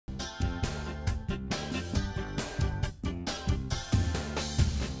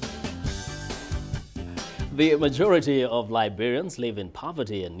The majority of Liberians live in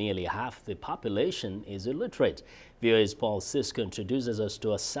poverty and nearly half the population is illiterate. VOA's Paul Sisco introduces us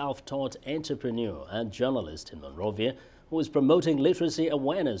to a self-taught entrepreneur and journalist in Monrovia who is promoting literacy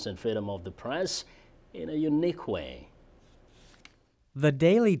awareness and freedom of the press in a unique way. The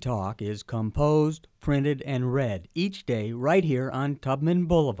Daily Talk is composed, printed, and read each day right here on Tubman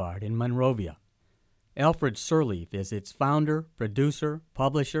Boulevard in Monrovia. Alfred Sirleaf is its founder, producer,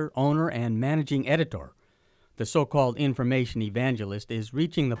 publisher, owner, and managing editor. The so-called information evangelist is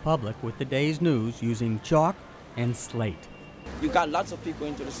reaching the public with the day's news using chalk and slate. You got lots of people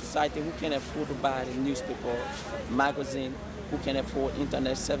into the society who can afford to buy the newspaper, magazine, who can afford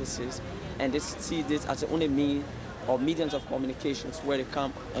internet services, and they see this as the only means or mediums of communications where they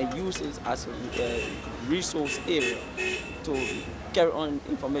come and use it as a resource area to carry on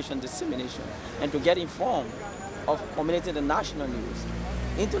information dissemination and to get informed of community and national news,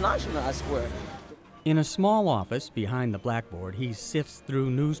 international as well. In a small office behind the blackboard, he sifts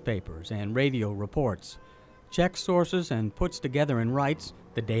through newspapers and radio reports, checks sources, and puts together and writes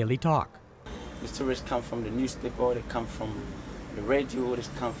the Daily Talk. The stories come from the newspaper, they come from the radio, they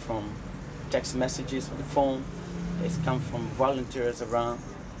come from text messages on the phone, they come from volunteers around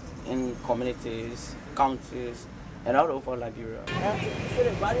in communities, counties, and all over Liberia.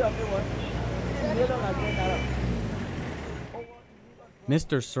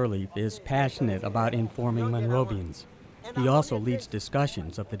 Mr. Sirleaf is passionate about informing Monrovians. He also leads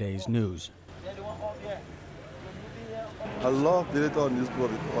discussions of the day's news. I love the editorial newspaper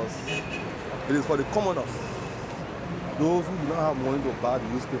because it is for the commoners, those who do not have money to buy the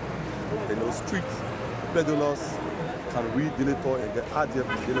newspaper. In those streets, peddlers can read the editor and get ideas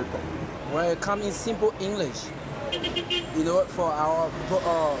from the editor. Where it comes in simple English, you know, for our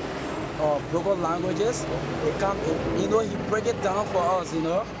broken languages, it come, you know, he break it down for us, you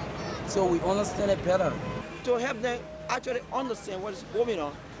know, so we understand it better. To help them actually understand what is going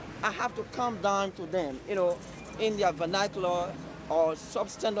on, I have to come down to them, you know, in their vernacular or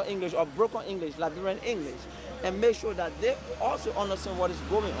substandard English or broken English, Liberian English, and make sure that they also understand what is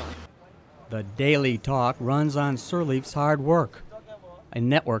going on. The Daily Talk runs on Sirleaf's hard work, a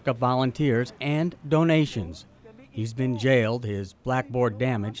network of volunteers and donations. He's been jailed, his blackboard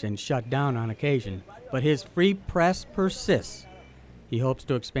damaged, and shut down on occasion, but his free press persists. He hopes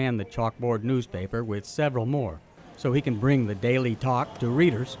to expand the chalkboard newspaper with several more, so he can bring the Daily Talk to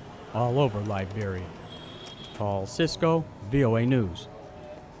readers all over Liberia. Paul Sisco, VOA News.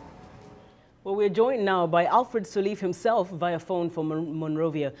 Well, we're joined now by Alfred Sirleaf himself via phone from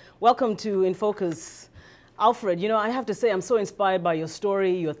Monrovia. Welcome to In Focus. Alfred, you know, I have to say I'm so inspired by your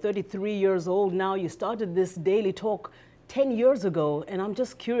story. You're 33 years old now. You started this Daily Talk 10 years ago, and I'm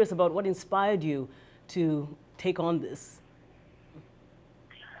just curious about what inspired you to take on this.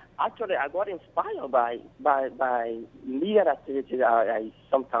 Actually, I got inspired by media activities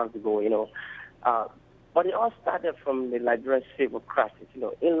some time ago, you know. But it all started from the Liberian civil crisis. You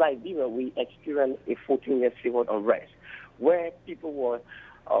know, in Liberia, we experienced a 14-year civil unrest where people were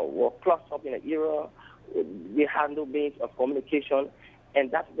clogged up in an era. They had no means of communication,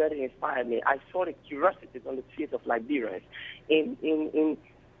 and that really inspired me. I saw the curiosity on the face of Liberians in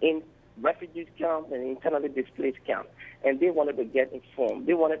refugees camps and internally displaced camps, and they wanted to get informed.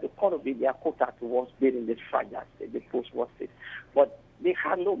 They wanted to contribute their quota towards building this fragile state, the post-war state, but they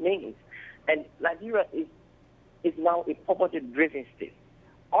had no means. And Liberia is now a poverty-driven state.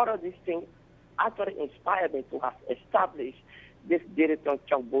 All of these things actually inspired me to have established this Daily Talk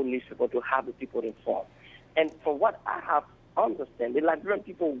chalkboard newspaper to have the people informed. And from what I have understand, the Liberian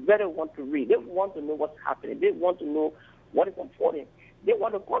people really want to read. They want to know what's happening. They want to know what is unfolding. They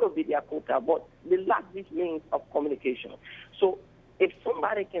want to contribute their quota, but they lack this means of communication. So if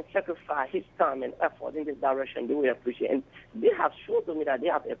somebody can sacrifice his time and effort in this direction, they will appreciate it. And they have shown to me that they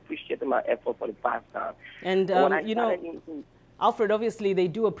have appreciated my effort for the past time. And, you know, Alfred, obviously they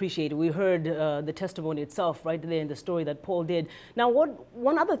do appreciate it. We heard the testimony itself right there in the story that Paul did. Now,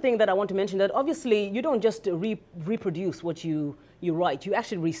 one other thing that I want to mention, that obviously you don't just reproduce what you write. You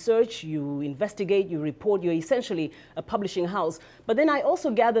actually research, you investigate, you report. You're essentially a publishing house. But then I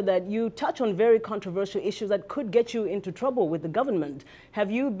also gather that you touch on very controversial issues that could get you into trouble with the government. Have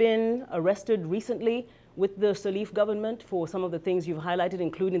you been arrested recently with the Sirleaf government for some of the things you've highlighted,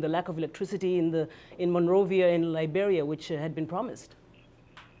 including the lack of electricity in Monrovia in Liberia, which had been promised?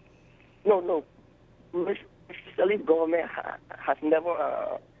 No. Mr. Sirleaf government has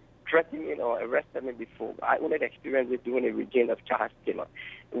never threatened me or arrested me before. I only experienced it during a regime of Charles Taylor,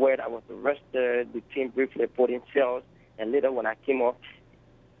 where I was arrested, the team briefly put in cells, and later when I came off,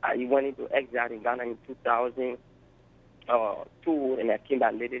 I went into exile in Ghana in 2000. tool, and I came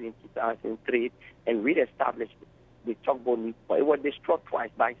back later in 2003 and re-established the tugboat newspaper. It was destroyed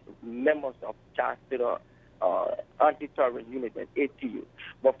twice by members of Charles Taylor anti-terrorist unit at ATU.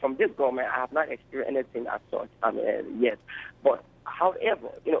 But from this government, I have not experienced anything as such yet. But however,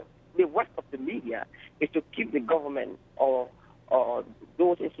 the work of the media is to keep the government or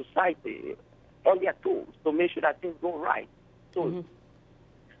those in society on their toes to make sure that things go right. So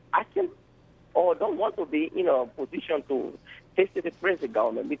I think, or don't want to be in a position to face the praise the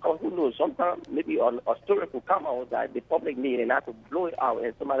government, because who knows, sometimes maybe a story will come out that the public need, and I have to blow it out,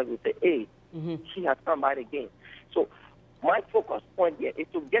 and somebody will say, hey, she has come by again. So my focus point here is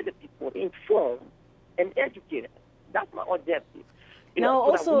to get the people informed and educated. That's my objective. Now,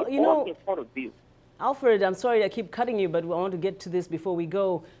 also, in front of you. Alfred, I'm sorry I keep cutting you, but I want to get to this before we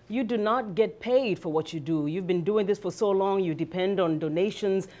go. You do not get paid for what you do. You've been doing this for so long. You depend on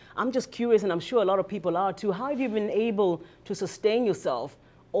donations. I'm just curious, and I'm sure a lot of people are too. How have you been able to sustain yourself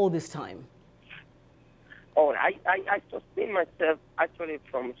all this time? Oh, I sustain myself actually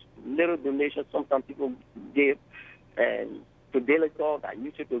from little donations. Sometimes people give, and to Daily Talk, I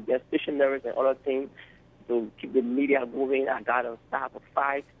used to get stationaries and other things to keep the media moving. I got a staff of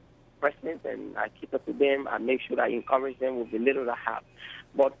 5 presidents, and I keep up to them. I make sure I encourage them with the little I have.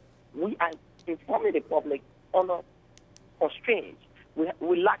 But we are informing the public under constraints.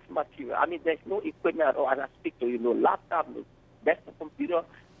 We lack material. I mean, there's no equipment at all. As I speak to you, no laptop, no desktop computer,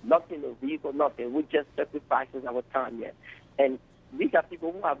 nothing, no vehicle, nothing. We just sacrificing our time yet. And these are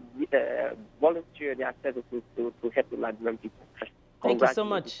people who have volunteered their services to help the Liberian people. Thank you so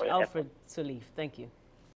much, Alfred Sirleaf. Thank you.